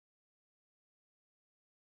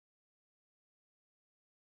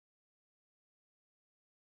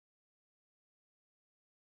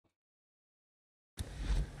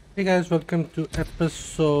Hey guys, welcome to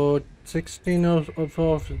episode 16 of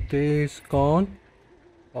Days Gone।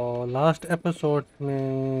 और last episode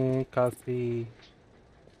में काफ़ी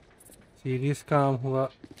serious काम हुआ।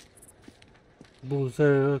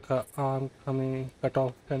 बूजर का आर्म हमें कट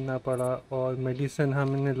ऑफ करना पड़ा और मेडिसिन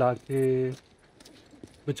हमने लाके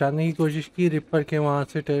बचाने की कोशिश की रिपर के वहाँ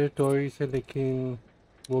से टेरिटोरी से, लेकिन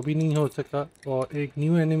वो भी नहीं हो सका। और एक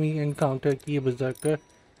न्यू एनिमी एनकाउंटर की बजरकर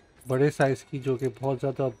बड़े साइज़ की, जो कि बहुत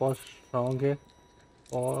स्ट्रॉन्ग है।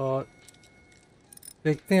 और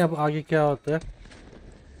देखते हैं अब आगे क्या होता है।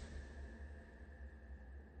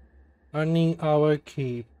 अर्निंग आवर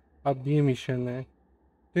कीप, अब ये मिशन है।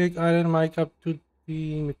 Take iron mic up to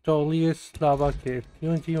the Metolius लावा केव।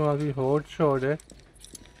 क्यों जी, वहाँ भी होर्ड शोर्ड है।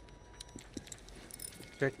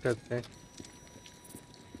 चेक करते हैं।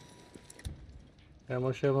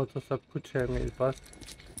 एमो शेमो तो सब कुछ है मेरे पास।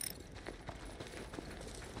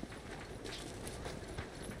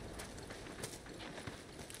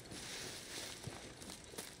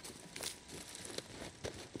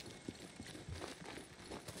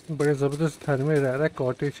 बड़े ज़बरदस्त घर में रह रहा है,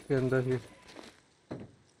 कॉटेज के अंदर ही।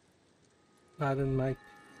 आयरन माइक,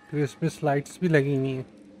 क्रिसमस लाइट्स भी लगी हुई हैं।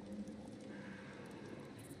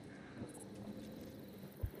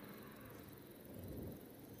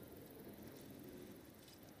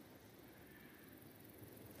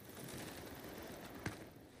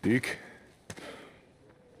 Deke,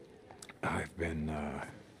 I've been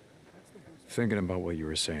thinking about what you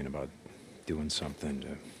were saying about doing something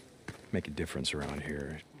to make a difference around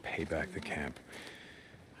here, pay back the camp.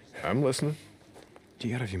 I'm listening. Do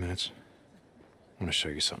you got a few minutes? I want to show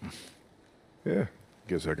you something. Yeah,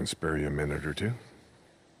 guess I can spare you a minute or two.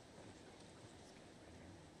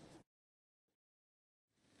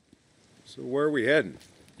 So where are we heading?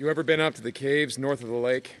 You ever been up to the caves north of the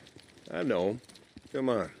lake? I know 'em. Come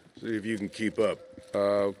on, see if you can keep up.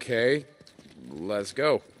 Okay, let's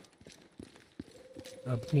go.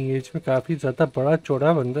 अपनी as में काफ़ी ज़्यादा बड़ा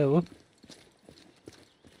चौड़ा बंदा है वो।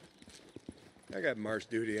 I got march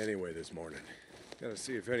duty anyway this morning. Gotta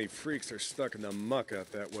see if any freaks are stuck in the muck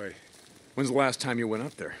out that way. When's the last time you went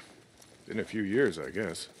up there? Been a few years, I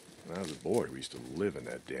guess. When I was a boy, we used to live in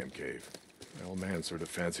that damn cave. My old man sort of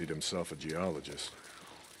fancied himself a geologist.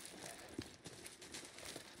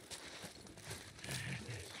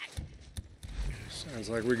 Sounds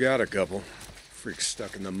like we got a couple. Freaks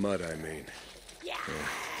stuck in the mud, I mean. Yeah,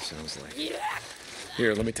 sounds like.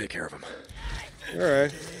 Here, let me take care of him.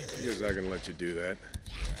 Alright, guess I can let you do that.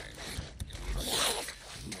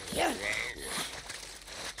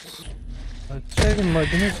 अच्छा, ये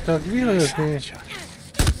mud में stuck भी हो जाते हैं।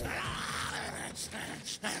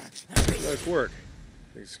 Nice work.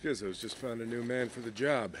 I think Schizo's just found a new man for the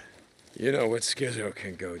job. You know what Schizo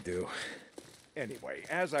can go do. Anyway,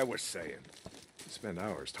 as I was saying, we spent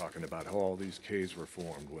hours talking about how all these caves were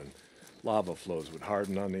formed when lava flows would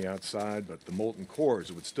harden on the outside, but the molten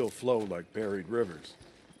cores would still flow like buried rivers.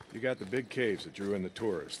 You got the big caves that drew in the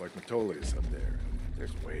tourists, like Metolius up there.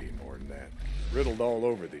 There's way more than that. Riddled all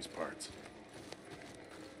over these parts.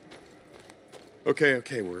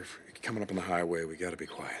 Okay, we're coming up on the highway. We gotta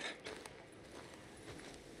be quiet.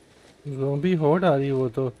 Zombie horde आ रही है वो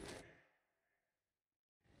तो।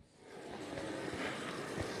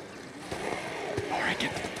 All right,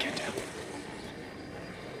 get down.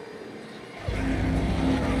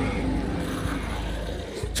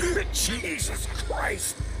 Jesus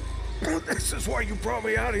Christ! This is why you brought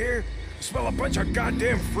me out here? You smell a bunch of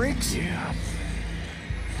goddamn freaks? Yeah.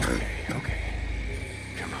 Okay.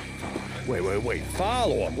 Come on, follow me. Wait.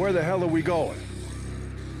 Follow him. Where the hell are we going?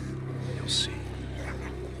 You'll see.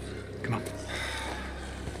 Come on.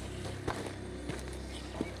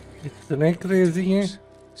 इतने crazy हैं।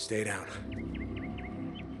 Stay down.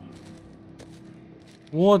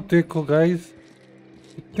 वो देखो guys,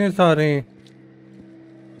 इतने सारे हैं।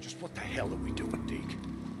 Just what the hell are we doing, Deke?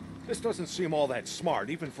 This doesn't seem all that smart,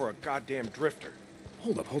 even for a goddamn drifter.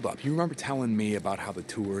 Hold up. You remember telling me about how the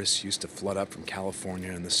tourists used to flood up from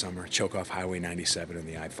California in the summer, choke off Highway 97 and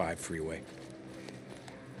the I-5 freeway?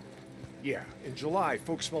 Yeah, in July,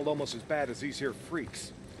 folks smelled almost as bad as these here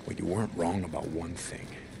freaks. Well, you weren't wrong about one thing.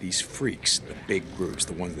 These freaks, the big groups,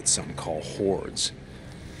 the ones that some call hordes,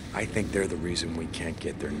 I think they're the reason we can't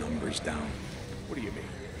get their numbers down. What do you mean?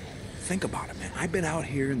 Think about it, man. I've been out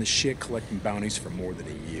here in the shit collecting bounties for more than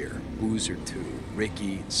a year. Boozer too,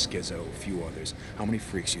 Ricky, Schizo, a few others. How many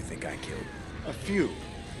freaks you think I killed? A few.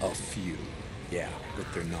 A few. Yeah,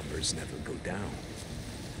 but their numbers never go down.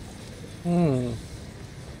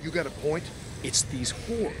 You got a point? It's these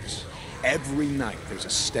hordes. Every night there's a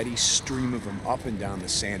steady stream of them up and down the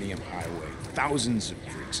Santiam Highway. Thousands of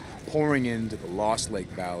freaks pouring into the Lost Lake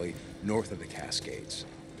Valley north of the Cascades.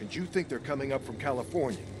 And you think they're coming up from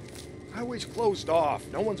California? Highway's closed off.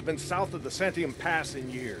 No one's been south of the Santiam Pass in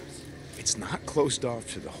years. It's not closed off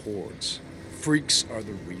to the hordes. Freaks are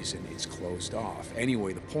the reason it's closed off.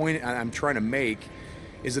 Anyway, the point I'm trying to make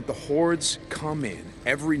is that the hordes come in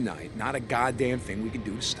every night. Not a goddamn thing we can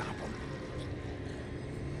do to stop them.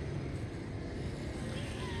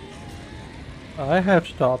 I have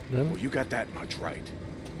stopped them. Well, you got that much right.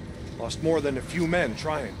 Lost more than a few men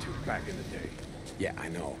trying to back in the day. Yeah, I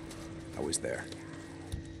know. I was there.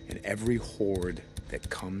 And every horde that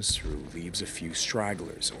comes through leaves a few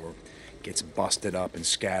stragglers or gets busted up and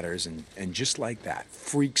scatters, and just like that,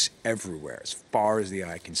 freaks everywhere as far as the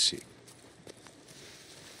eye can see.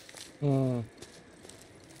 Hmm.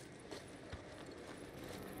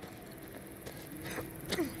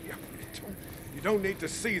 You don't need to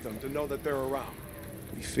see them to know that they're around.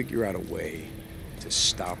 We figure out a way to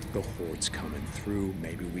stop the hordes coming through.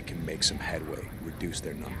 Maybe we can make some headway, reduce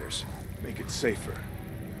their numbers. Make it safer.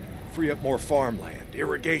 Free up more farmland,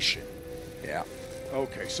 irrigation. Yeah.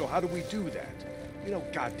 Okay, so how do we do that? You know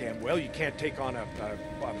goddamn well you can't take on a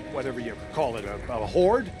whatever you call it, a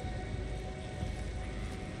horde?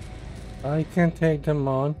 I can take them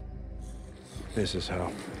on. This is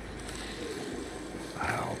how.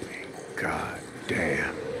 I'll be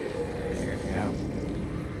goddamn. Yeah.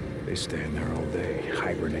 They stay in there all day,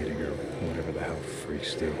 hibernating or whatever the hell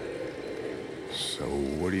freaks do. So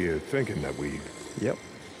what are you thinking that we... Yep.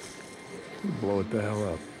 Blow it the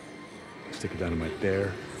hell up. Stick it dynamite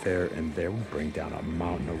there, and there. We bring down a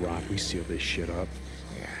mountain of rock. We seal this shit up.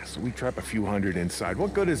 Yeah, so we trap a few hundred inside.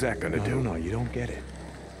 What good is that gonna do? No, you don't get it.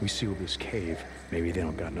 We seal this cave. Maybe they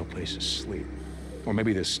don't got no place to sleep. Or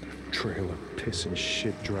maybe this trail of piss and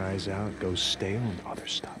shit dries out, goes stale, and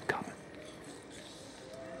others stop coming.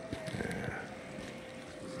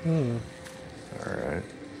 Yeah.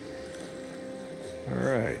 All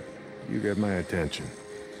right. You get my attention.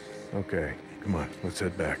 Okay, come on, let's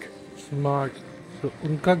head back. Smart तो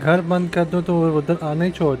उनका घर बंद कर दो तो वो उधर आने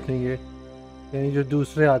ही छोड़ देंगे यानी जो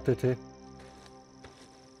दूसरे आते थे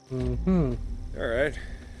All right.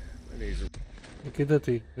 My knees are... किधर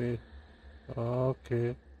थी ओके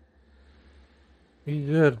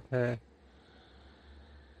इधर है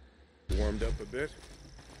warmed up a bit.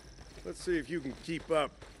 Let's see if you can keep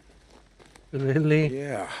up. really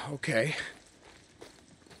Yeah, okay.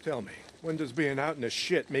 Tell me, when does being out in the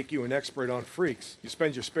shit make you an expert on freaks? You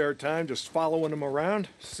spend your spare time just following them around,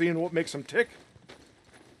 seeing what makes them tick?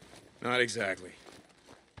 Not exactly.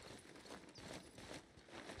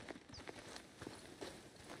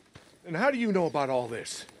 And how do you know about all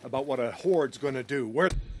this? About what a horde's gonna do? Where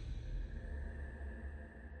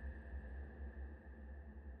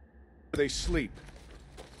they sleep?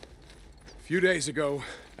 A few days ago,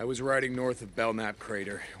 I was riding north of Belknap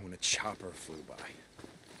Crater when a chopper flew by.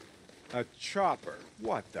 A chopper?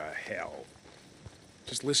 What the hell?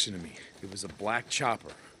 Just listen to me. It was a black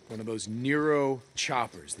chopper. One of those Nero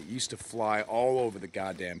choppers that used to fly all over the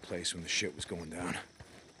goddamn place when the shit was going down.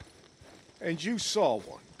 And you saw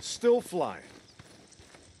one, still flying.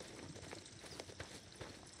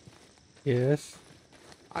 yes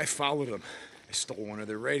I followed them. I stole one of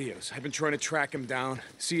their radios. I've been trying to track them down,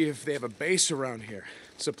 see if they have a base around here.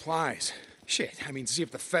 Supplies. Shit, I mean, see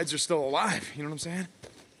if the feds are still alive. You know what I'm saying?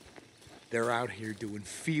 They're out here doing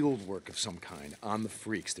field work of some kind on the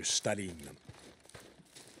freaks. They're studying them.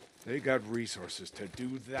 They got resources to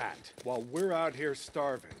do that, while we're out here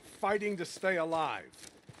starving, fighting to stay alive.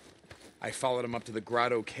 I followed them up to the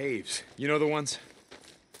Grotto Caves. You know the ones?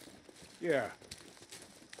 Yeah.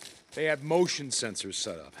 They had motion sensors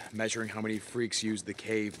set up, measuring how many freaks used the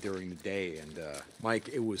cave during the day, and, Mike,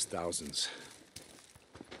 it was thousands.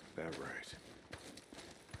 That right.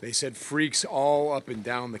 They said freaks all up and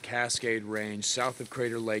down the Cascade Range, south of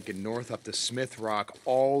Crater Lake and north up to Smith Rock,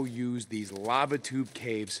 all used these lava tube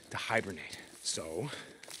caves to hibernate. So,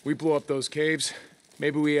 we blow up those caves,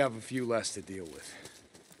 maybe we have a few less to deal with.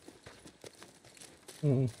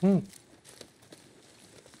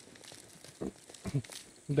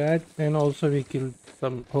 that and also we killed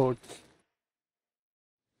some hordes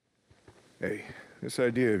Hey, this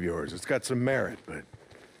idea of yours, it's got some merit, but a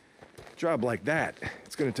job like that,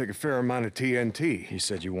 it's gonna take a fair amount of TNT. He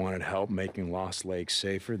said you wanted help making Lost Lake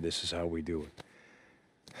safer. This is how we do it.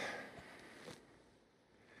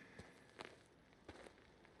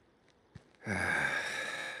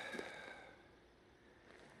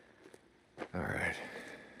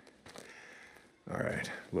 All right,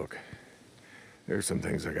 look. There's some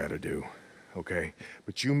things I gotta do. okay?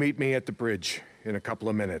 But you meet me at the bridge in a couple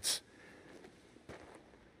of minutes.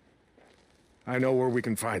 I know where we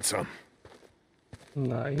can find some.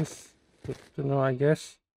 Nice. Good to know, I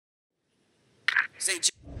guess.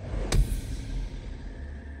 St.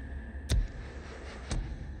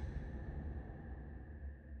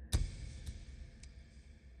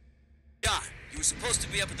 John, you were supposed to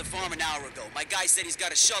be up at the farm an hour ago. My guy said he's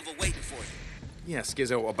got a shovel waiting for you. Yeah,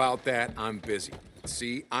 Skizzo, about that, I'm busy.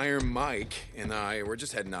 See, Iron Mike and I, we're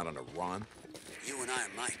just heading out on a run. You and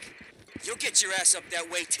Iron Mike. You'll get your ass up that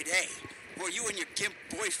way today, or you and your gimp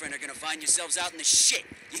boyfriend are gonna find yourselves out in the shit.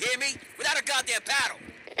 You hear me? Without a goddamn paddle.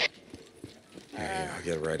 Yeah, I'll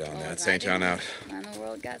get right on Well, that. as I St. John didn't, out. And the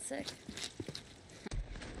world got sick.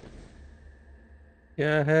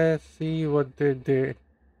 Yeah, see what they did.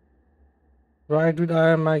 Ride with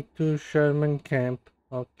Iron Mike to Sherman Camp.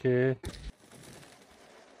 Okay.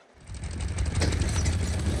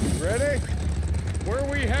 Ready? Where are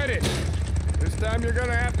we headed? This time you're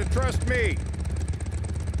gonna have to trust me.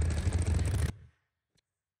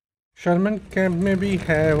 Sherman Camp में भी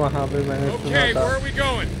है वहाँ पे मैंने सुना Okay, था. where are we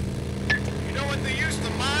going? You know what they used to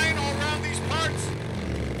mine all around these parts?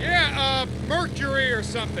 Yeah, mercury or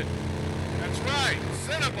something. That's right,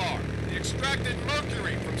 cinnabar. They extracted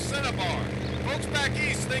mercury from cinnabar. Folks back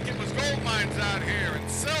east think it was gold mines out here and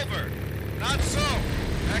silver. Not so.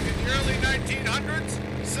 Back in the early 1900s,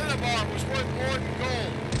 cinnabar was worth more than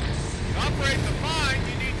gold. To operate the mine,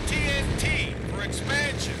 you need TNT for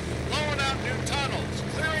expansion, blowing out new tunnels,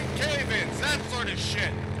 clearing cave-ins, that sort of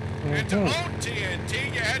shit. And to own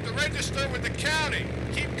TNT, you had to register with the county,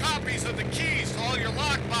 keep copies of the keys to all your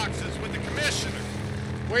lock boxes with the commissioner.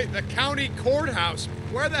 Wait, the county courthouse?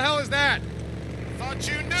 Where the hell is that? Thought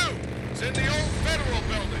you knew. It's in the old federal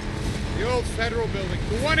building. The old federal building.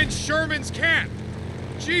 The one in Sherman's camp.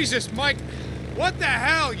 Jesus, Mike, what the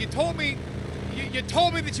hell? You told me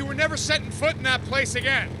that you were never setting foot in that place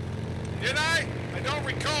again. Did I? I don't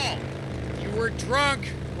recall. You were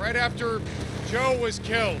drunk right after Joe was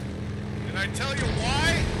killed. Did I tell you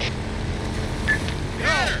why?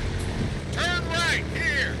 Here! Turn right,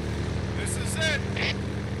 here! This is it!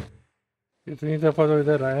 इतनी दफा तो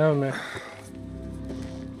इधर आया हूँ मैं.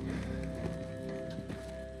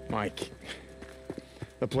 Mike,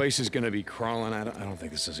 the place is gonna be crawling out. I don't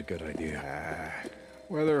think this is a good idea.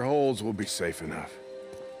 Weather holds, we'll be safe enough.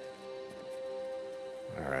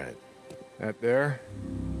 All right. That there?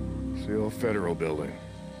 It's the old federal building.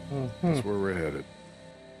 That's where we're headed.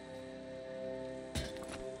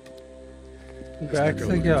 Bag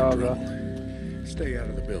से क्या होगा? Stay out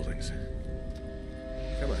of the buildings.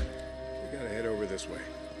 Come on. We gotta head over this way.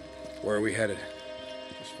 Where are we headed?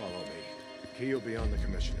 Just follow me. Key will be on the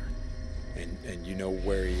commissioner. And you know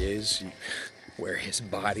where he is? Where his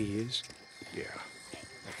body is? Yeah,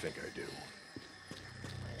 I think I do.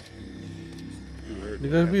 You heard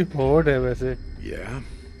इधर भी Horde है वैसे. Yeah.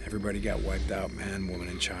 Everybody got wiped out, man, woman,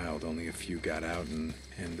 and child. Only a few got out, and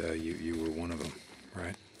you were one of them,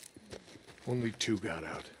 right? Only two got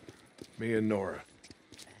out. Me and Nora.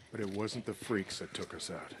 But it wasn't the freaks that took us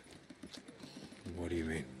out. What do you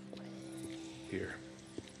mean? Here.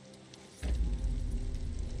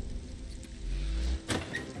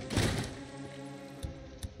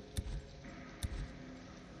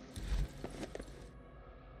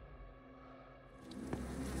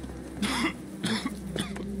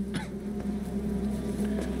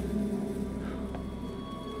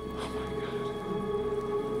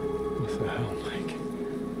 What the hell, Mike?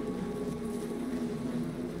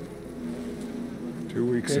 2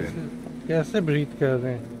 weeks कैसे in, कैसे breathe कर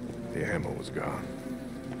रहे हैं? the ammo was gone.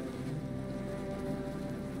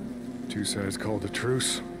 Two sides called a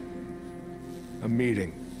truce. A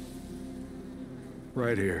meeting.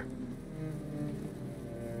 Right here.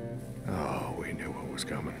 Oh, we knew what was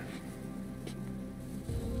coming.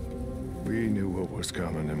 We knew what was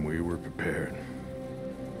coming and we were prepared.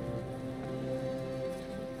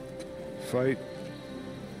 Fight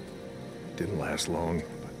didn't last long,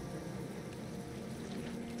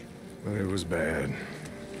 but it was bad.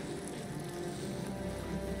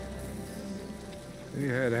 They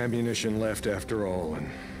had ammunition left after all, and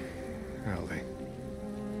hell,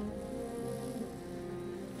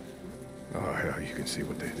 oh hell, you can see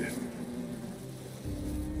what they did.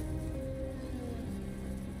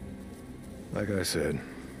 Like I said,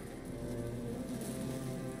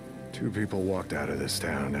 two people walked out of this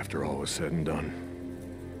town after all was said and done.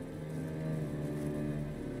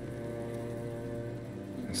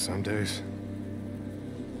 And some days,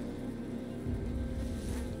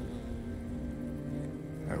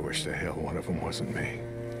 I wish the hell one of them wasn't me.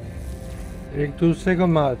 एक दूसरे को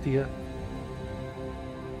मार दिया.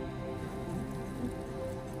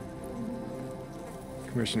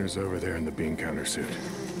 Commissioner's over there in the bean counter suit.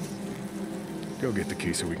 Go get the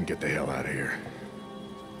key so we can get the hell out of here.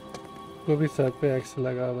 को भी sir पे x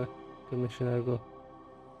लगा हुआ है कमिश्नर को.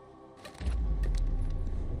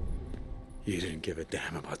 You didn't give a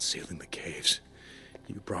damn about sealing the caves.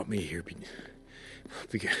 You brought me here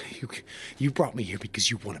you brought me here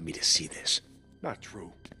because you wanted me to see this. Not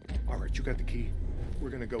true. All right, you got the key. We're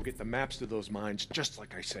gonna go get the maps to those mines, just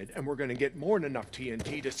like I said, and we're gonna get more than enough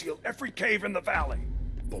TNT to seal every cave in the valley.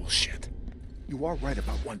 Bullshit. You are right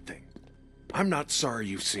about one thing. I'm not sorry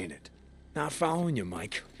you've seen it. Not following you,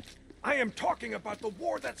 Mike. I am talking about the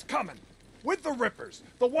war that's coming. With the Rippers.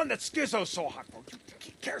 The one that Schizo's so hot for. You think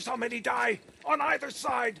he cares how many die? On either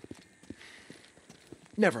side?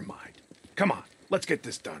 Never mind. Come on, let's get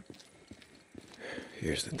this done.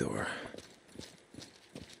 Here's the door.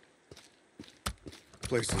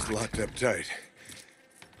 Place is locked up tight.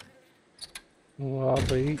 वाह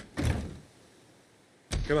भाई.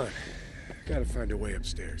 Come on. Gotta find a way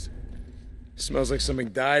upstairs. Smells like something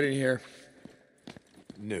died in here.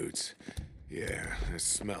 Newts. Yeah, I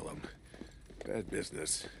smell them. Bad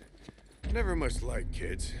business. Never much liked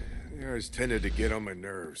kids. They always tended to get on my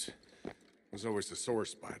nerves. It was always a sore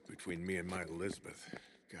spot between me and my Elizabeth.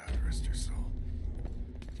 God rest her soul.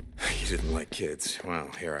 You didn't like kids. Wow,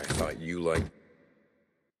 here I thought you liked...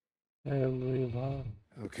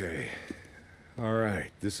 Okay. All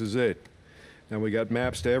right, this is it. Now we got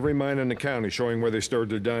maps to every mine in the county showing where they stored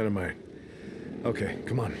their dynamite. Okay,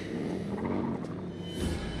 come on.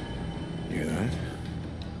 Hear that?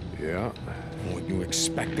 Yeah. Weren't you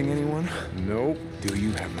expecting anyone? Nope. Do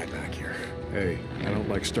you have my back here? Hey, I don't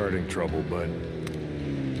like starting trouble, but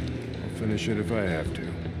I'll finish it if I have to.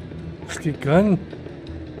 उसकी gun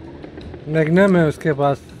magnum है उसके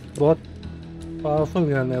पास. बहुत powerful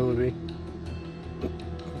gun है वो भी.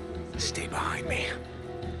 Stay behind me.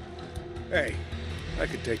 Hey, I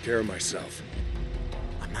can take care of myself.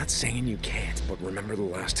 I'm not saying you can't, but remember the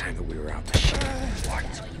last time that we were out there?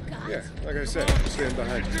 What? Yeah, like I said, stand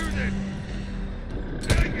behind you.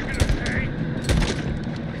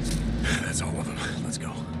 That's all of them. Let's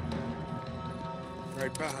go.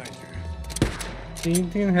 Right behind you.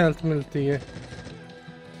 3 health मिलती है.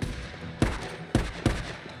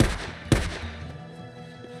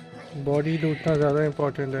 Body लूटना ज़्यादा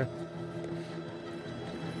important है.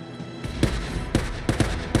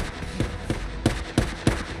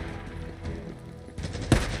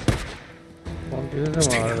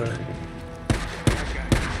 Stay down.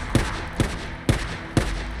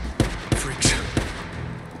 Freaks.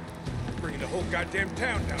 Bringing the whole goddamn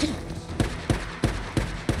town down.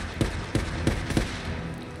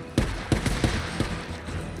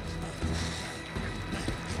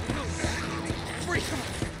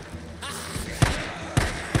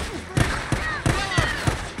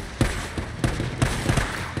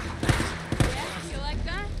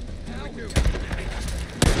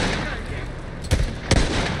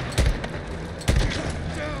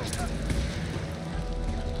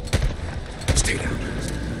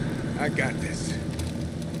 I got this.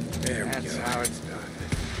 There we go. That's how it's done.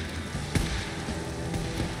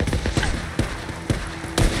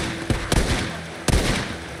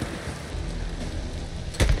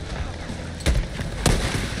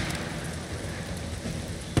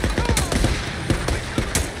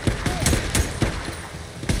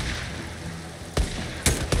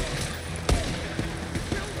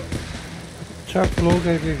 अच्छा flow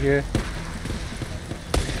करके गए.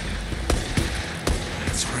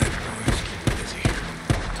 That's right, boys. Keep busy.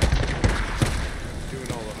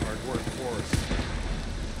 Doing all the hard work for us.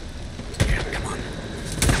 Yeah, come on.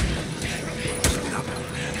 Get up, old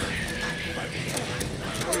man.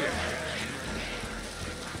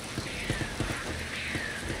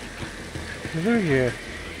 किधर गए?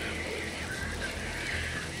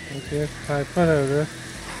 Okay sniper है उधर.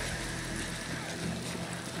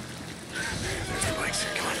 There's the bikes.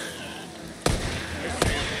 Come on.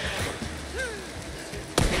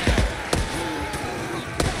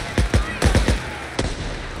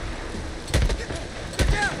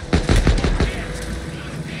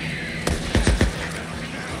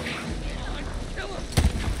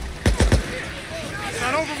 It's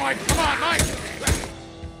not over, Mike. Come on, Mike.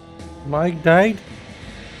 Mic died.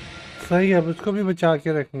 सही है, अब उसको भी बचा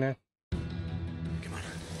के रखना है. Come on.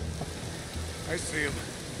 I see him.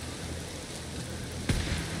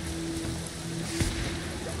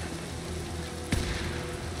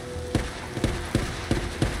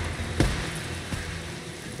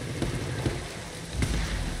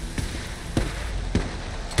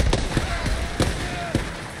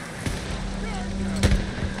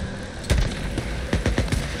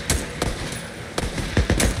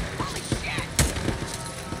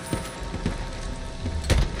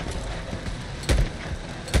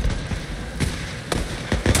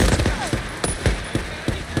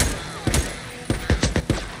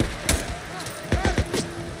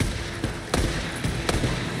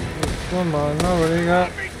 तो मारना पड़ेगा।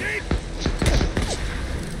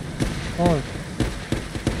 कौन?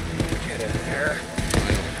 Get in there.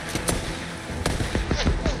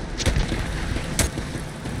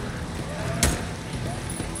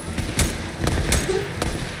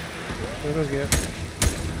 हो गया।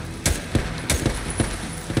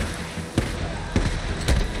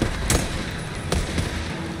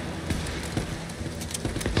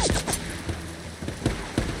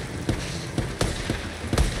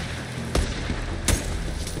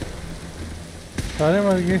 सारे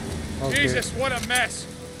मर गए। Okay. Jesus, what a mess.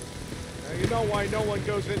 Now you know why no one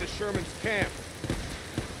goes into Sherman's camp.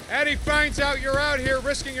 Addie finds out you're out here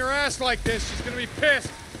risking your ass like this, she's gonna be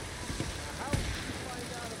pissed.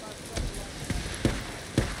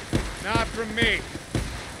 Not from me.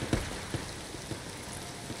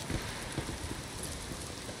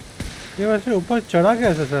 ये वैसे ऊपर चढ़ा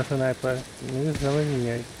कैसे था sniper? मुझे समझ नहीं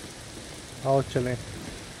आई। आओ चलें।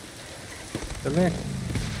 चलें।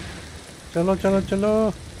 चलो चलो चलो।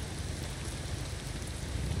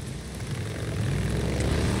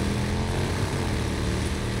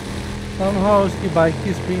 somehow उसकी बाइक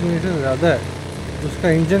की स्पीड मेरे से ज़्यादा है। उसका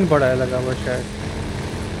इंजन बड़ा है लगा हुआ शायद।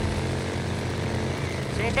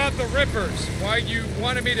 So about the Rippers, why you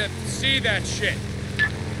wanted me to see that shit?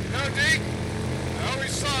 No, Deke. I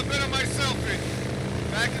always saw a bit of myself in you,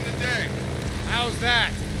 back in the day. How's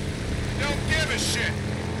that? You don't give a shit.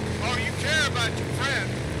 Oh, you care about your friend.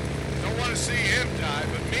 Don't want to see him die,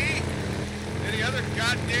 but me? Any other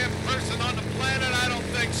goddamn person on the planet? I don't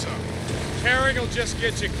think so. Caring will just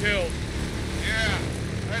get you killed. Yeah,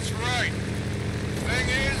 that's right. Thing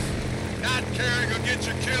is, not caring will get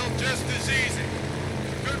you killed just as easy.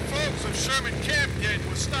 The good folks of Sherman Camp did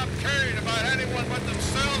was stop caring about anyone but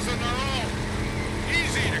themselves and their own.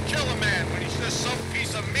 Easy to kill a man when he's just some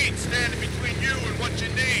piece of meat standing between you and what you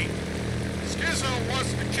need. Skizzo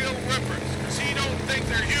wants to kill Rippers because he don't think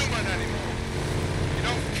they're human anymore. You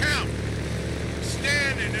don't count.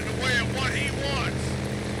 Standing in the way of what he wants.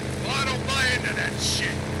 Well, I don't buy into that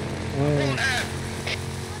shit. I won't have it.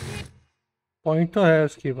 Point तो है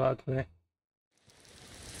उसकी बात में।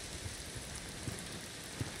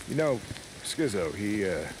 You know, Skizzo, he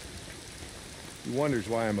wonders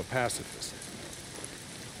why I'm a pacifist.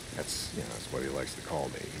 That's what he likes to call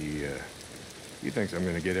me. He thinks I'm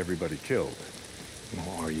going to get everybody killed. Well,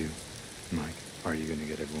 are you, Mike? Are you going to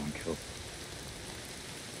get everyone killed?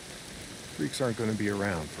 Freaks aren't going to be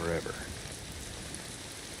around forever.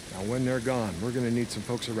 Now, when they're gone, we're going to need some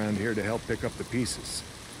folks around here to help pick up the pieces.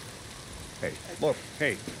 Hey, look,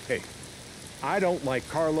 hey. I don't like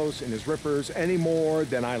Carlos and his Rippers any more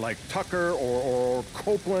than I like Tucker or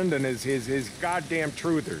Copeland and his goddamn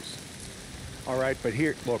truthers. All right, but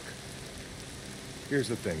here's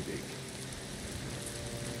the thing, Deke.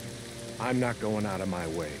 I'm not going out of my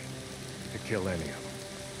way to kill any of them.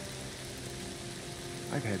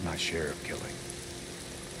 I've had my share of killing.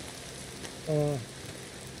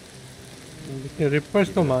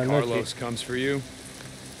 Reapers तो मारना चाहिए। Carlos comes for you.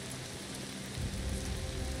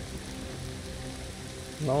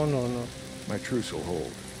 No. My truce will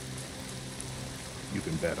hold. You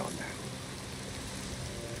can bet on that.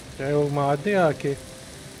 चाहे वो मार दे आके।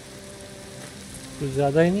 कुछ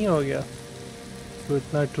ज़्यादा ही नहीं हो गया तो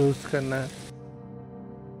इतना ट्रूस करना है।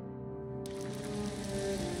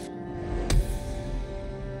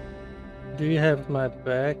 Do you have my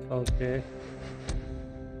back? Okay.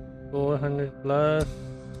 400 plus.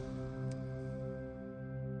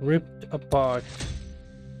 Ripped apart.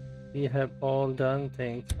 We have all done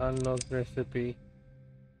things. Unlock recipe.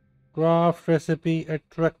 Craft recipe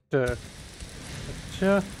attractor.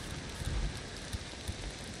 अच्छा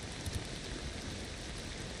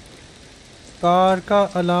कार का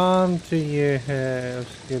अलार्म चाहिए है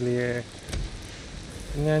उसके लिए,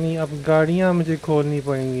 यानी अब गाड़ियाँ मुझे खोलनी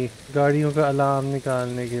पड़ेंगी गाड़ियों का अलार्म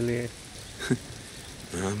निकालने के लिए।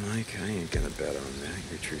 Mike, I ain't gonna bet on that.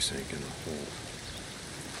 Your truce ain't gonna hold.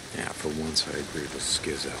 Yeah, for once I agree with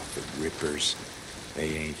Skizzo. The Rippers, they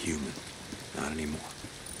ain't human. Not anymore.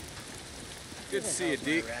 Good to see you,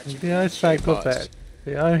 Deke. They are psychopaths.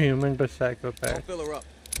 They are human but psychopaths. I'll fill her up.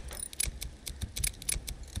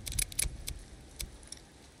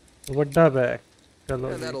 Vadda back. Chalo.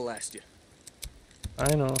 Yeah, that'll last you.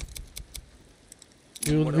 I know.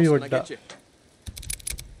 You'll What be else can I vadda. get you?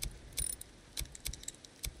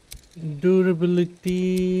 Durability.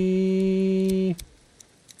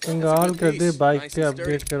 कंगाल कर दे bike पे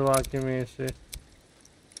update करवा के मेरे से।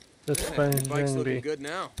 Suspension भी।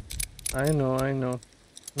 I know.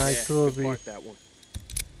 Nitro भी।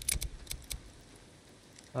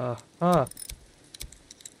 हाँ।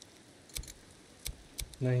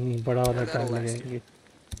 नहीं बड़ा वाला टायर लगेंगे।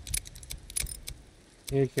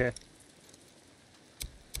 ये क्या है?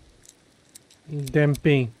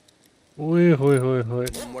 डैम्पिंग। ओए होए होए होए।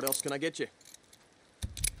 What else can I get you?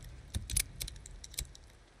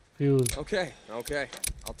 Fuse. Okay, okay.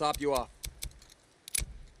 I'll top you off.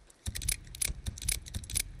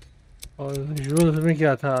 और विजुअल्स में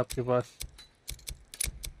क्या था आपके पास?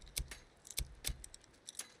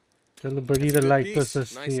 चलो बड़ी That's a good लाइट तो piece.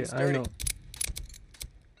 सस्ती Nice है, and I sturdy. No.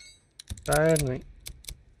 Tyre नहीं।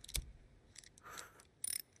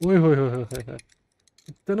 ओए होए होए होए होए,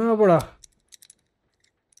 इतना बड़ा।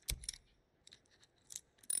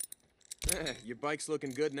 Your bike's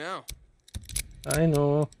looking good now. I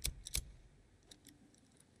know.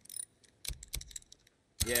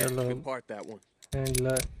 Yeah, Hello. good part that one.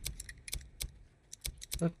 Handler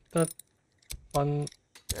पन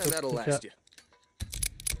Yeah, that'll last you.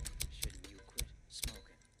 Shouldn't you quit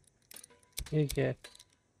smoking? ये क्या है?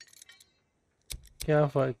 क्या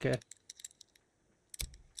फर्क है?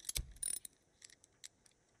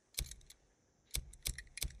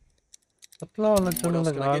 पतला वाला चलो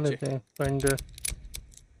else can I लगा get you? लेते हैं। फेंडर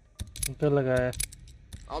तो लगाया।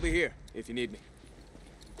 I'll be here if you need me.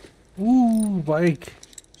 Bike.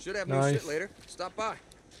 Should have new Nice. shit later. Stop by.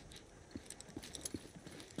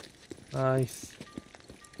 Nice.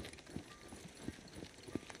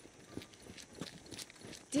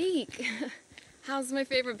 Deke, how's my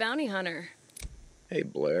favorite bounty hunter? Hey,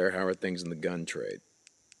 Blair, how are things in the gun trade?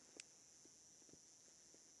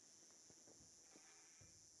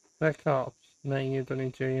 Backups नहीं, ये तो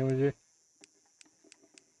नहीं चाहिए मुझे।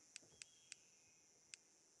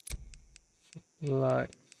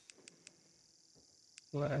 Light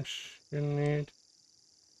flash grenade.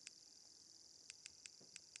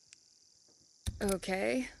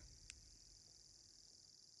 Okay.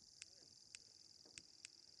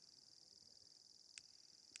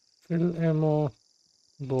 Fill ammo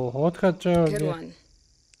बहुत खर्चा हो Good गया। one.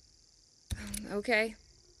 Okay.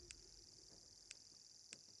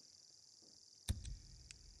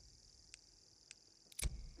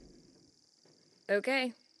 Okay.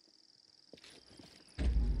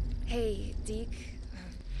 Hey, Deke.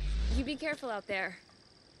 You be careful out there.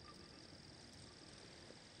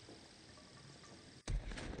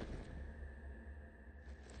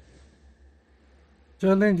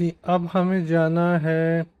 चलें जी, अब हमें जाना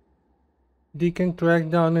है They can track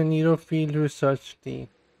down a Nero field research team.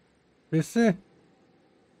 फिर से?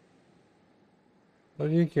 और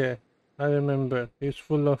ये क्या है? I remember. It's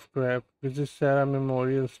full of crap. This is Sarah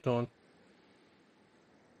Memorial Stone.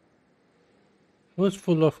 Who's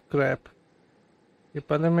full of crap? ये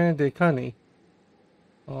पहले मैंने देखा नहीं।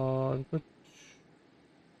 और कुछ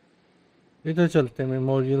इधर चलते हैं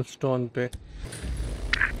मेमोरियल स्टोन पे।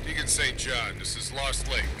 Deacon St. John, this is Lost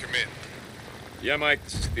Lake. Come in. Yeah, Mike,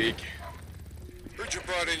 speak. Heard you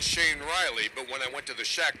brought in Shane Riley, but when I went to the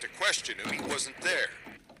shack to question him, he wasn't there.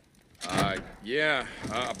 Yeah,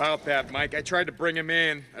 about that, Mike. I tried to bring him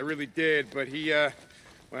in. I really did, but he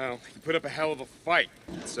put up a hell of a fight.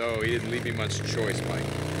 So he didn't leave me much choice, Mike.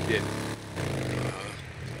 He didn't.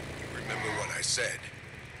 Remember what I said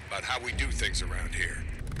about how we do things around here.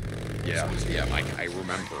 Yeah, Mike, I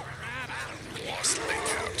remember. Lost Lake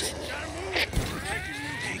out.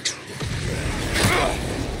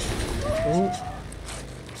 Oh,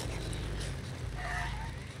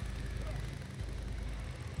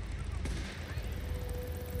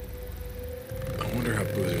 I wonder how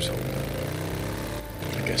Boozer's holding up.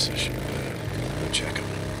 I guess I should go check him.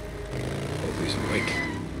 Hope he's awake.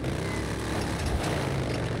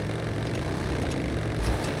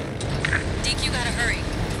 Deke, you gotta hurry.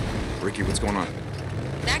 Ricky, what's going on?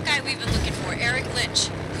 That guy we've been looking for, Eric Lynch,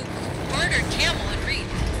 who murdered Camel and Reed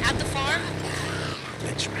at the farm.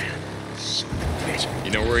 Lynch, man. Bitch,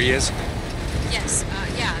 you know where he is? Yes,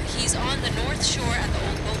 yeah, he's on the north shore at the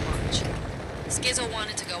old boat launch. Skizzle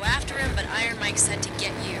wanted to go after him, but Iron Mike said to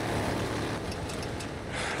get you.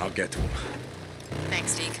 I'll get to him.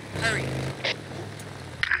 Thanks, Deke. Hurry.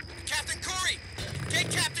 Captain Corey! Get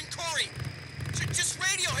Captain Corey! Just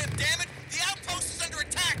radio him, damn it! The outpost is under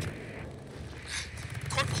attack!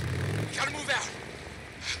 Corporal, we gotta move out!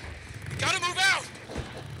 We gotta move out!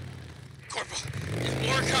 Corporal, there's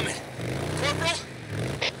more coming! Corporal!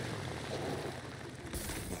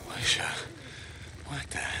 Elisha, what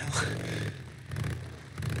the hell?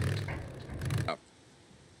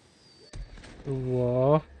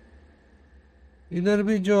 वाह, इधर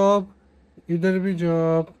भी job, इधर भी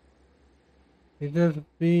job, इधर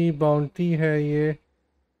भी bounty है। ये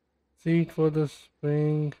seat for the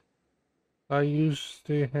spring, I use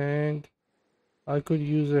the hand, I could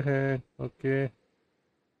use a hand. Okay,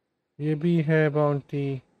 ये भी है बाउंटी,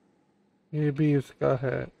 ये भी उसका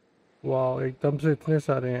है। वाओ एकदम से इतने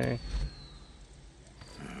सारे हैं.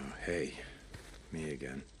 Hey, me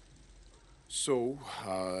again. So,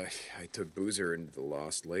 I took Boozer into the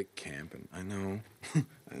Lost Lake camp, and I know,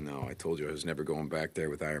 I told you I was never going back there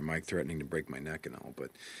with Iron Mike threatening to break my neck and all,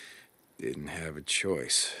 but didn't have a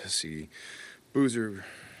choice. See, Boozer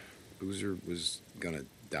was gonna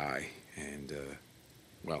die, and,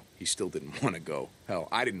 well, he still didn't want to go. Hell,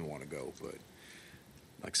 I didn't want to go, but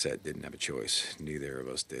like I said, didn't have a choice. Neither of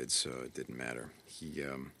us did, so it didn't matter. He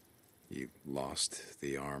lost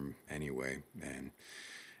the arm anyway, and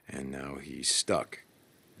now he's stuck.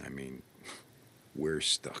 I mean, we're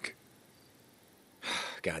stuck.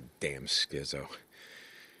 Goddamn Schizo.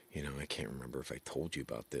 You know, I can't remember if I told you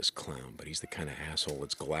about this clown, but he's the kind of asshole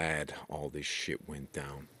that's glad all this shit went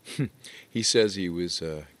down. He says he was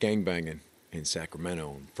gangbanging in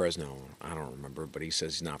Sacramento and Fresno. I don't remember, but he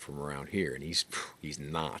says he's not from around here, and he's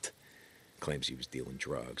not. Claims he was dealing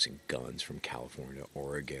drugs and guns from California to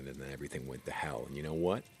Oregon, and then everything went to hell. And you know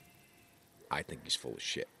what? I think he's full of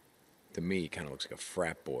shit. To me, he kind of looks like a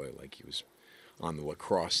frat boy, like he was on the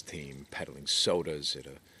lacrosse team peddling sodas at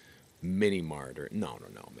a mini mart. Or no,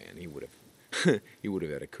 man. He would have he would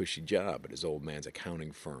have had a cushy job at his old man's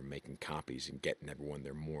accounting firm, making copies and getting everyone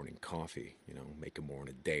their morning coffee. You know, making more in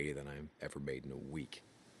a day than I ever made in a week.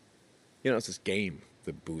 You know, it's this game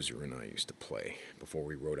that Boozer and I used to play before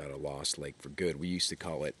we rode out of Lost Lake for good. We used to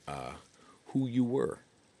call it Who You Were.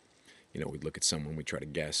 You know, we'd look at someone, we'd try to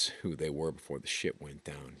guess who they were before the shit went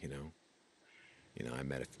down, you know. You know, I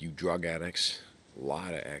met a few drug addicts, a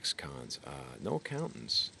lot of ex-cons, no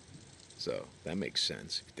accountants. So that makes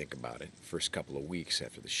sense if you think about it. First couple of weeks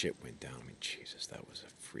after the shit went down, I mean, Jesus, that was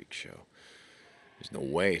a freak show. There's no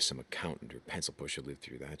way some accountant or pencil pusher lived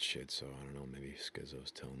through that shit, so I don't know, maybe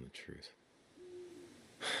Schizo's telling the truth.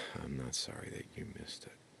 I'm not sorry that you missed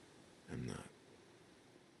it. I'm not.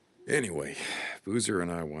 Anyway, Boozer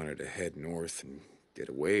and I wanted to head north and get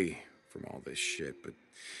away from all this shit, but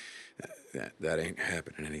that ain't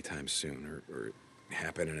happening anytime soon, or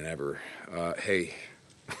happening ever. Hey,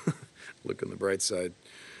 look on the bright side.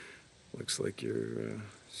 Looks like you're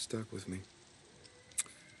stuck with me.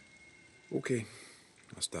 Okay,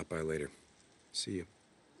 I'll stop by later. See you.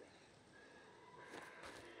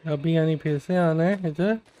 अभी यानी फिर से आना है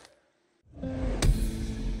इधर.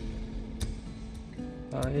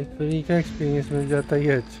 हाँ, एक free का एक्सपीरियंस मिल जाता ही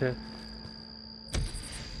अच्छा है.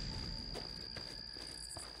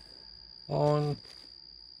 ऑन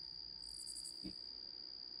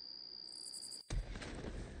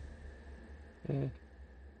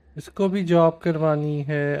इसको भी जॉब करवानी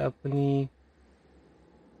है अपनी.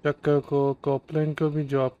 चक्कर को कॉपलैंड को भी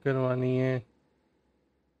जॉब करवानी है.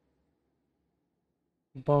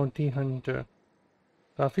 बाउंटी हंटर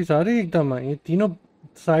काफ़ी सारे एकदम हैं. ये तीनों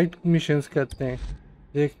साइड मिशंस करते हैं.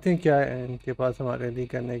 देखते हैं क्या है इनके पास हमारे लिए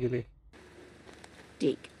करने के लिए.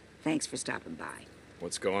 Deke, thanks for stopping by.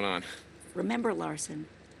 What's going on? Remember Larson?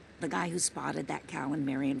 The guy who spotted that cow in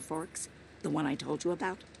Marion Forks? The one I told you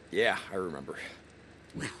about? Yeah, I remember.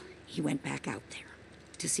 Well, he went back out there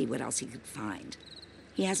to see what else he could find.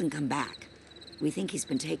 He hasn't come back. We think he's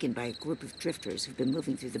been taken by a group of drifters who've been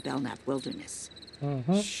moving through the Belknap wilderness.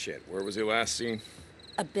 Shit, where was he last seen?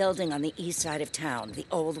 A building on the east side of town, the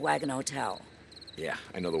old Wagon Hotel. Yeah,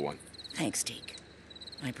 I know the one. Thanks, Deke.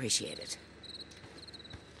 I appreciate it.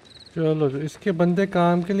 चलो इसके बंदे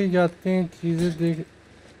काम के लिए जाते हैं. चीज़ें देख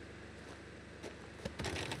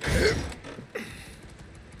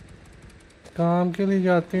काम के लिए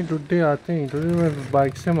जाते हैं. डुड्डे आते हैं. डुड्डे मैं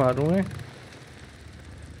बाइक से मारूँ है.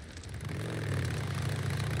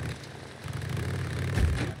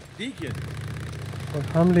 और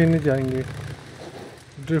हम लेने जाएंगे.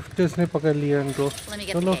 ड्रिफ्टर्स ने पकड़ लिया इनको.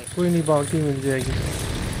 चलो कोई नहीं, बाउंटी मिल जाएगी.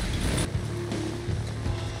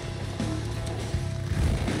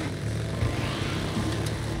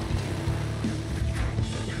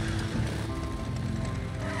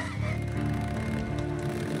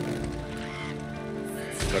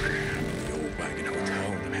 Look, the old Wagon Hotel,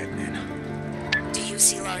 and I'm heading in. Do you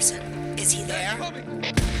see Larson? Is he there? Look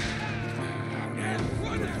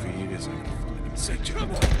for you as I can find him. Section.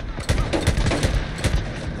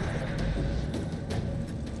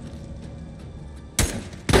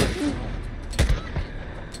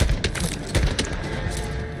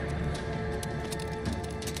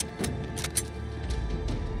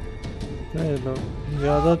 नहीं लो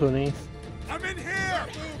ज़्यादा तो नहीं. I'm in here!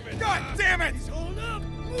 God damn it! Hold up!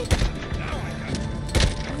 Now I got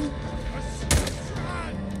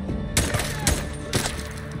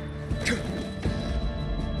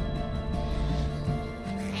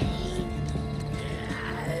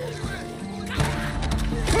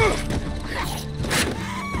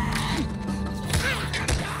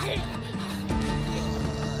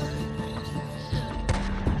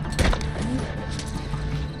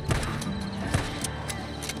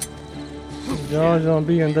जाओ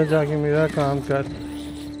zombie अंदर जाके मेरा काम कर।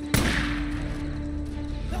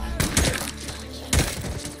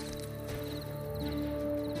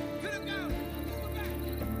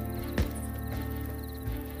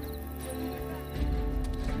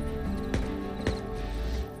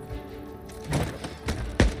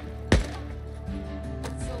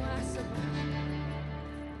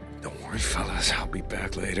 Don't worry, fellas. I'll be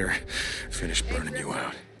back later. Finish burning you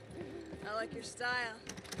out. I like your style.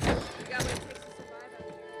 You got what it takes to survive out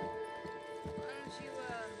here. Why don't you,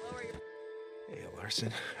 lower your... Hey,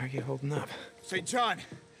 Larson, how are you holding up? Say, John,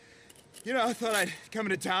 you know, I thought I'd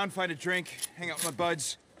come into town, find a drink, hang out with my buds.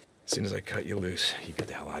 As soon as I cut you loose, you get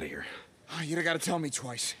the hell out of here. Oh, you don't gotta tell me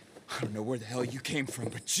twice. I don't know where the hell you came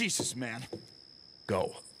from, but Jesus, man. Go.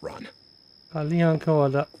 Run. खाली आंखों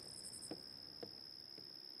वाला।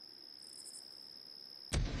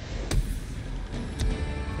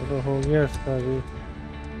 तो हो गया इसका भी।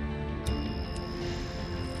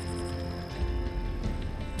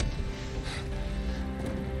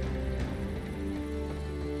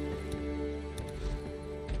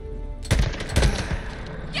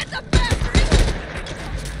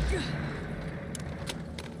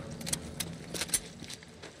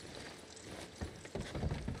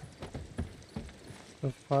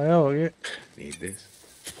 फाया हो गया। Need this?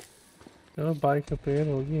 चलो बाइक रिपेयर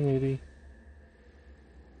होगी मेरी।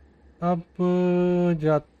 अब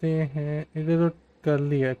जाते हैं इधर। तो कर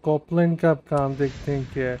लिया कोपलैंड का। अब काम देखते हैं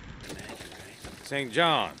क्या है। St.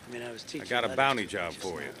 John, I got a bounty job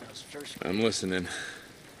for you. I'm listening.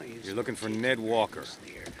 You're looking for Ned Walker.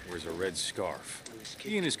 Wears a red scarf.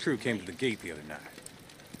 He and his crew came to the gate the other night.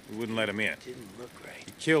 We wouldn't let him in.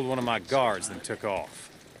 He killed one of my guards, then took off.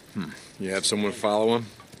 You have someone follow him?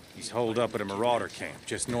 He's holed up at a marauder camp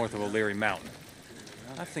just north of O'Leary Mountain.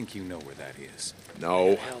 I think you know where that is.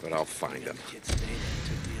 No, but I'll find him.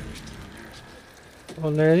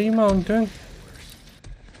 O'Leary Mountain?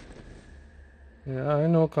 Yeah, I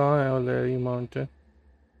know कहाँ है O'Leary Mountain.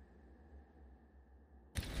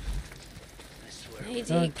 Hey,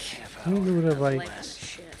 Deke. नहीं दूर है भाई।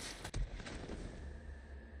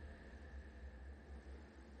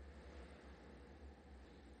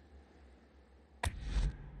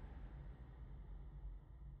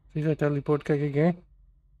 सीधा teleport करके गए।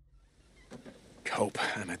 Cope,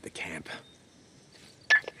 I'm at the camp.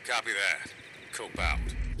 Copy that. Cope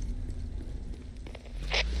out.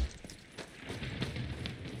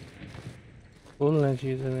 Full है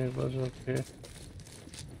चीज़ें मेरे पास। Okay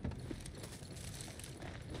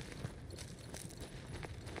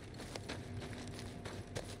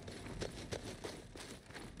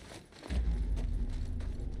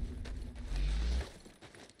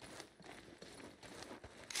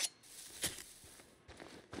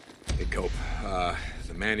Hey, Cope,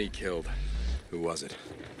 the man he killed, who was it?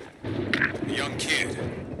 A young kid.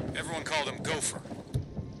 Everyone called him Gopher.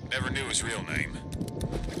 Never knew his real name.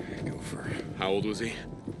 Gopher. How old was he?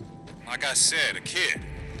 Like I said, a kid.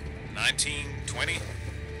 19, 20?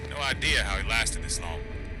 No idea how he lasted this long.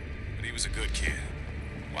 But he was a good kid.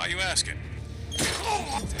 Why are you asking?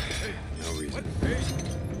 No reason.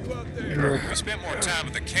 We spent more time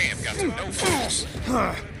at the camp, got to know folks.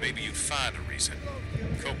 Maybe you'd find a reason.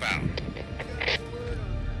 Cope out.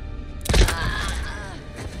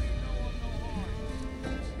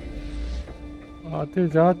 आते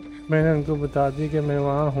जात मैंने उनको बता दी कि मैं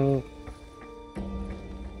वहाँ हूँ।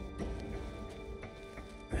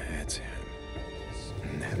 That's him.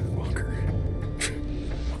 Ned Walker.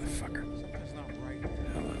 Motherfucker. That's not right.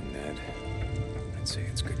 Hello, Ned. I'd say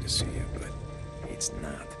it's good to see you, but it's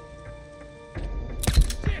not.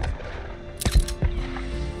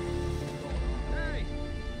 Hey!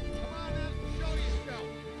 Come on out and show yourself!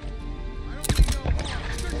 I don't need no harm.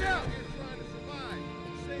 You're down here trying to survive.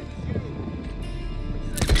 Same as you. Say you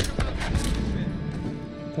come out and show a bit.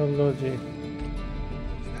 चलो जी।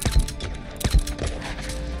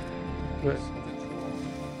 बस।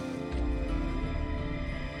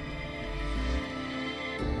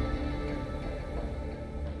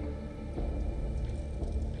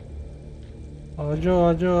 आजो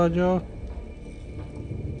आजो आजो।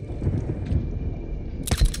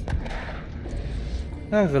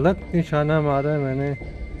 गलत निशाना मारा है मैंने।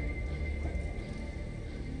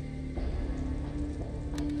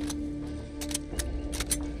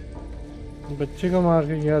 बच्चे को मार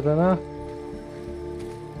के गया था ना।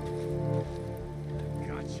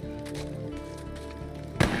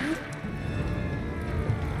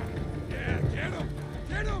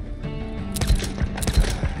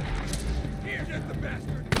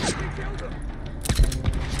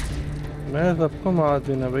 मैं सबको मार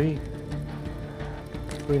देना भाई,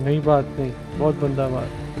 कोई नई बात नहीं। बहुत बंदा मार।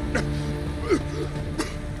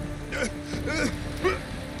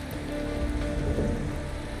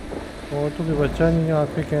 तो कोई बच्चा नहीं है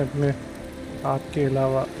आपके कैंप में आपके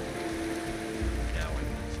अलावा।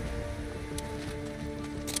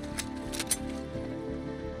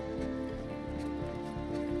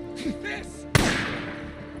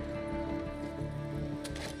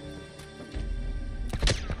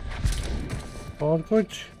 और कुछ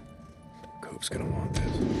Coop's gonna want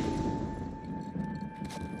this.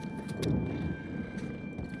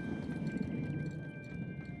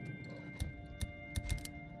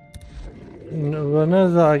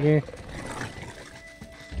 Runners आ गए।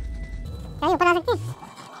 क्या ये ऊपर आ सकते हैं?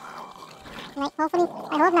 नहीं, होपफुली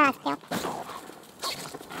आई होप ना आ सकते हो।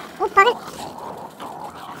 ऊपर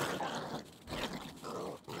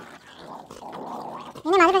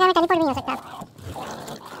इन्हें मालूम है कि टेलीपोर्ट भी नहीं हो सकता।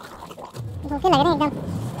 भूखे लग रहे हैं एकदम।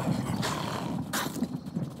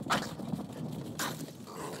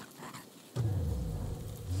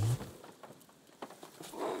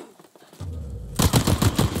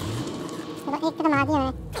 चलो एक तो मार दिया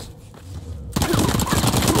मैंने।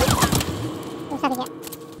 दूसरा भी गया।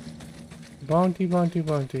 Bounty bounty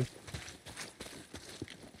bounty.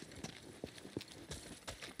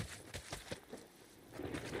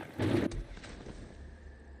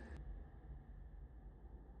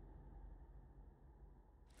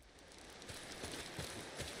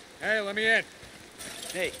 Hey, let me in.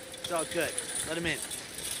 Hey, it's all good. Let him in.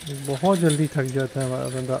 बहुत जल्दी थक जाता है हमारा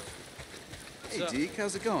बंदा। Hey, Deke,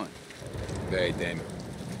 how's it going? Hey, Damon.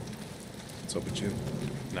 What's up with you?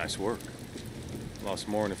 Nice work. Lost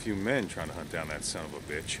more than a few men trying to hunt down that son of a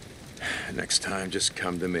bitch. Next time, just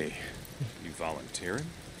come to me. You volunteering?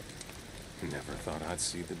 Never thought I'd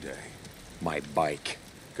see the day. My bike.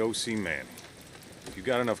 Go see Manny. If you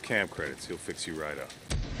got enough camp credits, he'll fix you right up.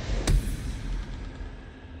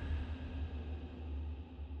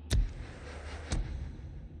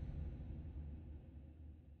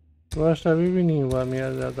 Worst अभी भी नहीं हुआ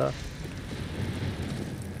मेरा ज़्यादा।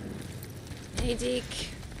 Hey, Deke.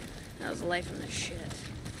 How's life in the shit?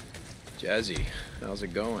 Jazzy, how's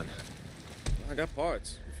it going? I got parts,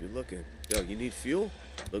 if you're looking. Yo, you need fuel?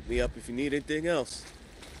 Look me up if you need anything else.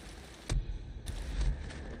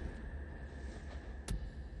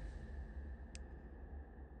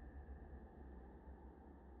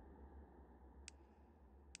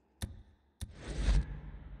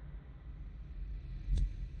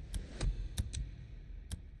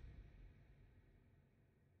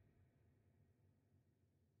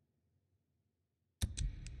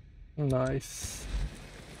 Nice.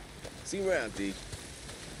 See you around, D.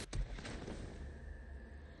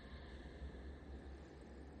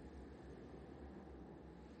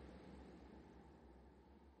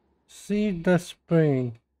 Seed the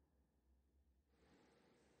spring.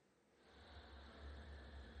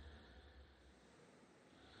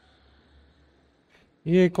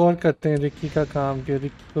 ये एक और करते हैं Ricky का काम कि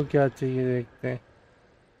Ricky को क्या चाहिए देखते हैं।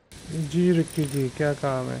 जी रिक्की जी क्या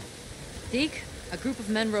काम है? Deke, a group of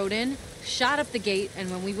men rode in, shot up the gate, and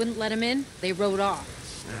when we wouldn't let them in, they rode off.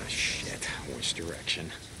 Ah, shit. Which direction?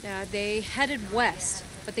 Yeah, they headed west,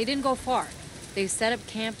 but they didn't go far. They set up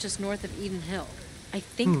camp just north of Eden Hill. I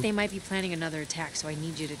think they might be planning another attack, so I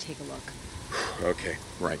need you to take a look. Okay,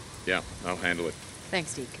 right. Yeah, I'll handle it.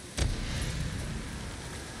 Thanks, Deke.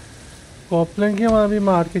 कॉपलन के वहाँ भी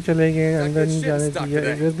मार के चले गए, अंदर नहीं जाने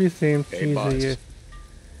दिया। इधर भी सेम चीज़ है ये।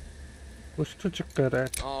 कुछ तो चक्कर है।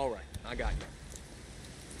 All right, I got you.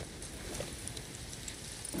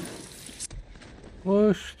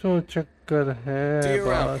 कुछ तो चक्कर है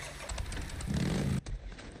बस।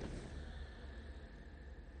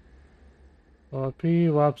 और फिर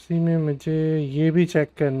वापसी में मुझे ये भी चेक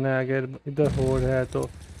करना है अगर इधर होड़ है तो। Who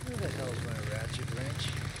the hell's my ratchet wrench?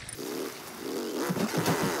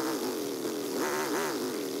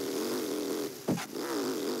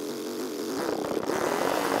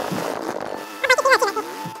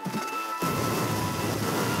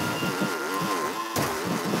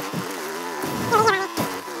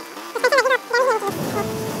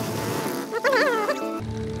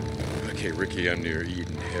 Okay, Ricky, I'm near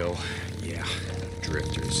Eden Hill. Yeah,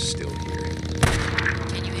 Drifter's still here.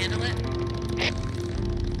 Can you handle it?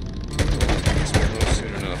 Guess we'll know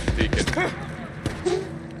soon enough. Deacon.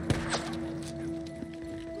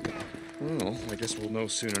 Well, I guess we'll know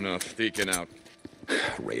soon enough. Deacon out.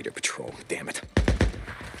 Raider patrol, damn it.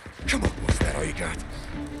 Come on, was that all you got?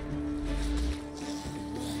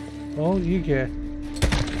 Oh, you get.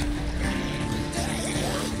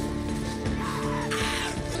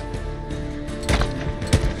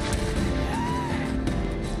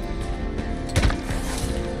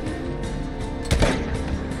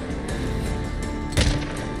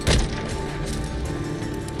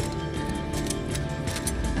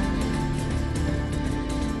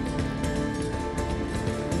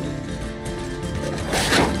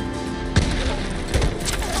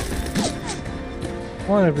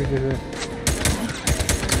 कौन है पीछे से?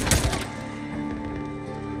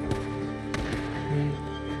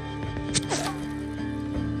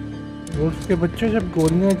 Roads के बच्चे जब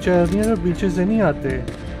गोलियां चल रही हैं तो पीछे से नहीं आते।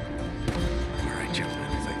 All right, gentlemen,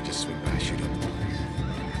 if I can just swing by, shoot up the place.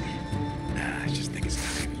 Nah, I just think it's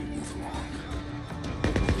time you move along.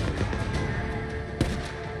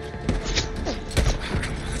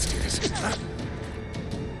 Come on, let's do this. Huh?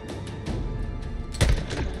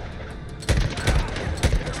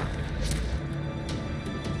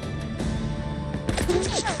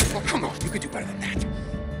 Oh, come on, you could do better than that.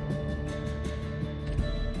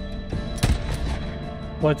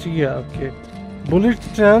 पहुंच गया। Okay, bullet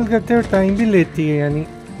travel करते हुए time भी लेती है, यानी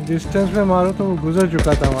distance में मारो तो वो गुजर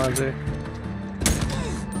चुका था वहां से।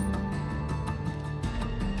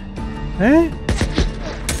 हैं?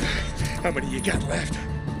 How many you got left?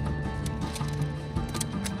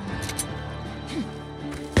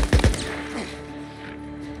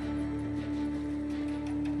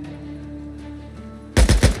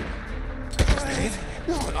 Was that it?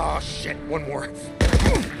 Oh shit, one more.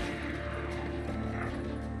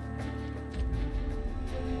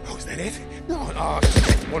 Oh, is that it? Oh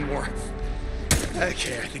shit, one more.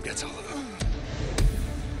 Okay, I think that's all of them.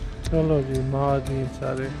 चलो जी, मार दिए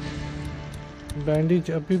सारे।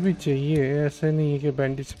 बैंडेज अभी भी चाहिए, ऐसे नहीं है कि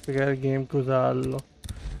बैंडेज बगैर गेम गुजार लो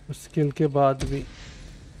उस स्किल के बाद भी।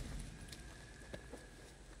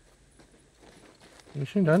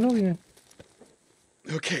 मिशन डन हो गया।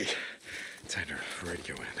 Okay, time to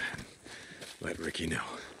radio in and let Ricky know.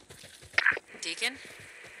 Deacon,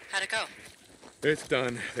 how'd it go? It's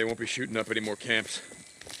done. They won't be shooting up any more camps.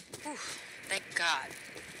 Whew, thank God.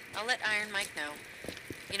 I'll let Iron Mike know.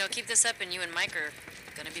 You know, keep this up and you and Mike are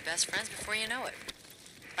gonna be best friends before you know it.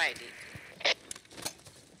 Bye, Deke.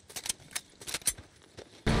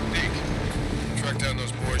 Deke, tracked down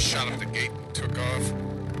those boys, shot them at the gate, and took off.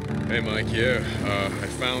 Hey, Mike, yeah, I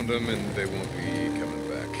found them and they won't be coming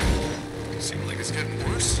back. Seems like it's getting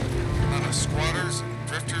worse. A lot of squatters and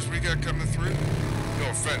drifters we got coming through. No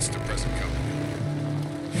offense to present company.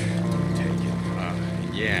 Take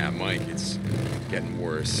it. Yeah, Mike, it's getting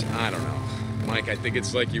worse. I don't know. Mike, I think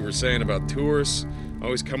it's like you were saying about tourists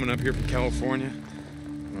always coming up here from California.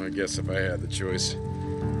 Well, I guess if I had the choice,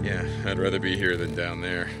 yeah, I'd rather be here than down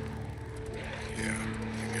there. Yeah,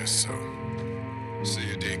 I guess so. See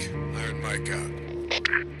you, Deke. Iron Mike out.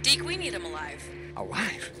 Deke, we need him alive.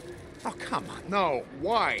 Alive? Oh, come on. No,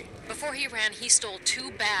 why? Before he ran, he stole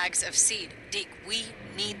 2 bags of seed. Deke, we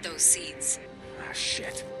need those seeds. Ah,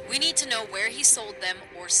 shit. We need to know where he sold them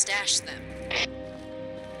or stashed them.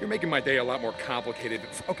 You're making my day a lot more complicated.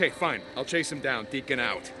 Okay, fine. I'll chase him down. Deacon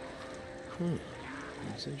out.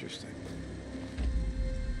 That's interesting.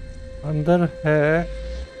 अंदर है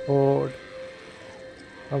horde,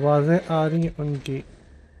 आवाजें आ रही हैं उनकी।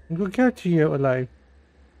 उनको क्या चाहिए alive?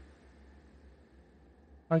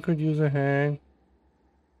 I could use a hand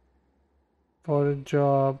for a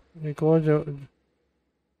job. एक और job,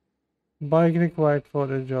 bike required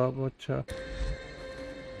for a job। अच्छा,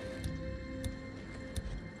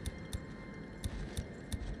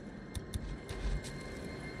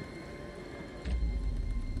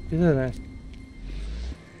 किधर है?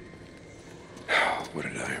 What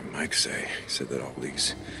did Iron Mike say? He said that all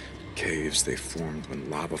these caves, they formed when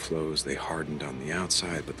lava flows. They hardened on the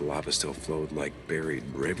outside, but the lava still flowed like buried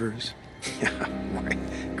rivers. Yeah, right.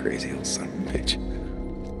 Crazy old son of a bitch.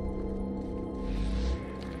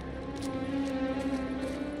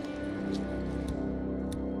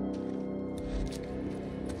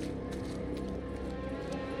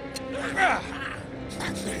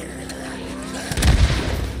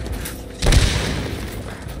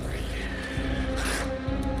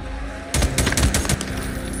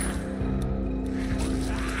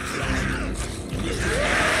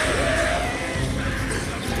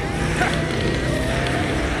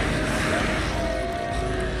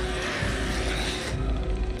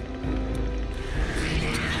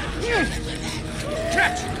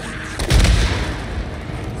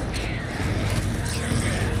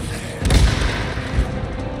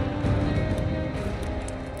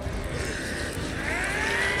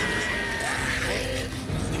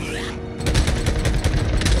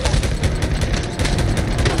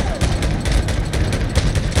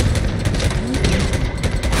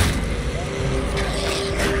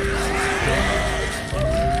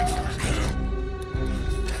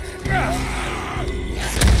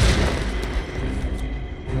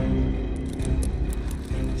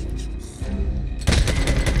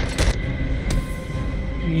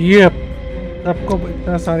 ये सबको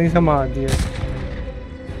इतना आसानी से मार दिया।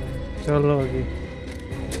 चलो जी,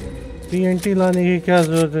 TNT लाने की क्या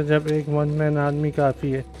जरूरत है जब एक वन मैन आदमी काफी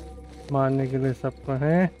है मारने के लिए सबको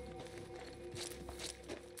हैं।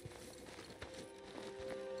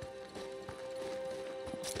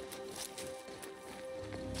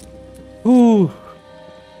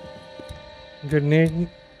 ग्रेनेड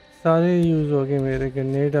सारे यूज़ हो गए मेरे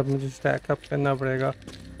ग्रेनेड। अब मुझे स्टैक अप करना पड़ेगा।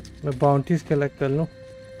 मैं बाउंटीज कलेक्ट कर लूँ।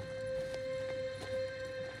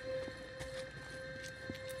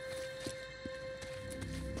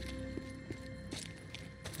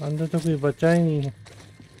 अंदर तो कोई बचा ही नहीं है,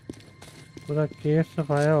 पूरा केस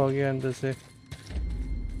सफाया हो गया अंदर से।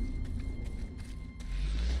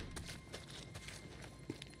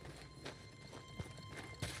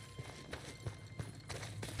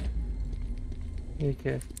 ठीक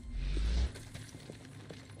है,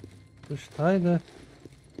 कुछ था इधर?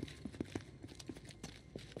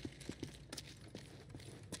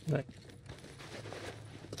 नहीं।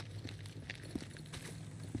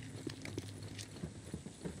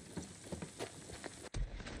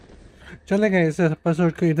 चलेगा, इस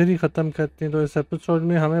एपिसोड को इधर ही ख़त्म करते हैं। तो इस एपिसोड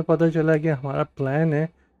में हमें पता चला कि हमारा प्लान है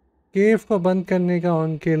केव को बंद करने का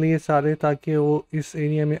उनके लिए सारे, ताकि वो इस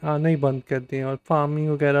एरिया में आना ही बंद कर दें और फार्मिंग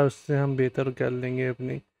वगैरह उससे हम बेहतर कर लेंगे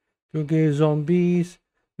अपनी। क्योंकि ज़ॉम्बीज़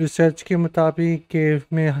रिसर्च के मुताबिक केव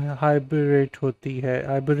में हाइब्रेट होती है,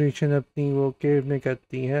 हाइब्रेशन अपनी वो केव में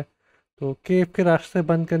करती है। तो केव के रास्ते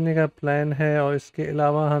बंद करने का प्लान है। और इसके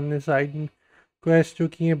अलावा हमने साइड क्वेस्ट जो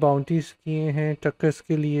किए, बाउंटीज़ किए हैं टक्कर्स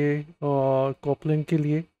के लिए और कॉपलिन के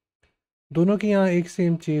लिए। दोनों की यहाँ एक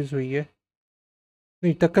सेम चीज़ हुई है।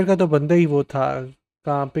 नहीं, टक्कर का तो बंदा ही वो था,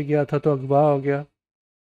 कहाँ पे गया था तो अगवा हो गया।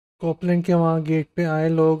 कॉपलैंड के वहाँ गेट पे आए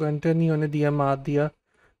लोग, एंटर नहीं होने दिया, मार दिया।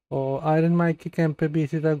 और आयरन माइक के कैंप पे भी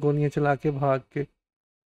इसी तरह गोलियाँ चला के भाग के,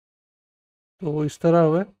 तो इस तरह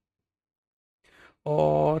हुआ।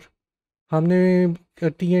 और हमने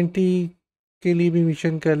TNT के लिए भी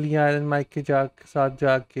मिशन कर लिया आयरन माइक के साथ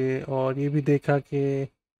जाके। और ये भी देखा कि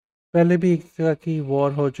पहले भी एक तरह की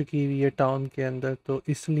वॉर हो चुकी हुई है टाउन के अंदर, तो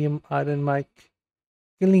इसलिए हम आयरन माइक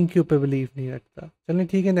किलिंग के ऊपर बिलीव नहीं रखता। चलिए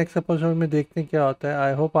ठीक है, नेक्स्ट एपिसोड में देखते हैं क्या होता है।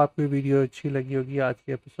 आई होप आपको वीडियो अच्छी लगी होगी आज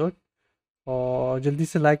की एपिसोड। और जल्दी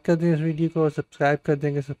से लाइक कर दें इस वीडियो को और सब्सक्राइब कर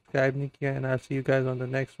देंगे, सब्सक्राइब नहीं किया। And I C you guys on the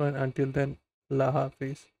next one. Until then, अल्लाह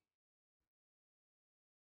हाफिज़।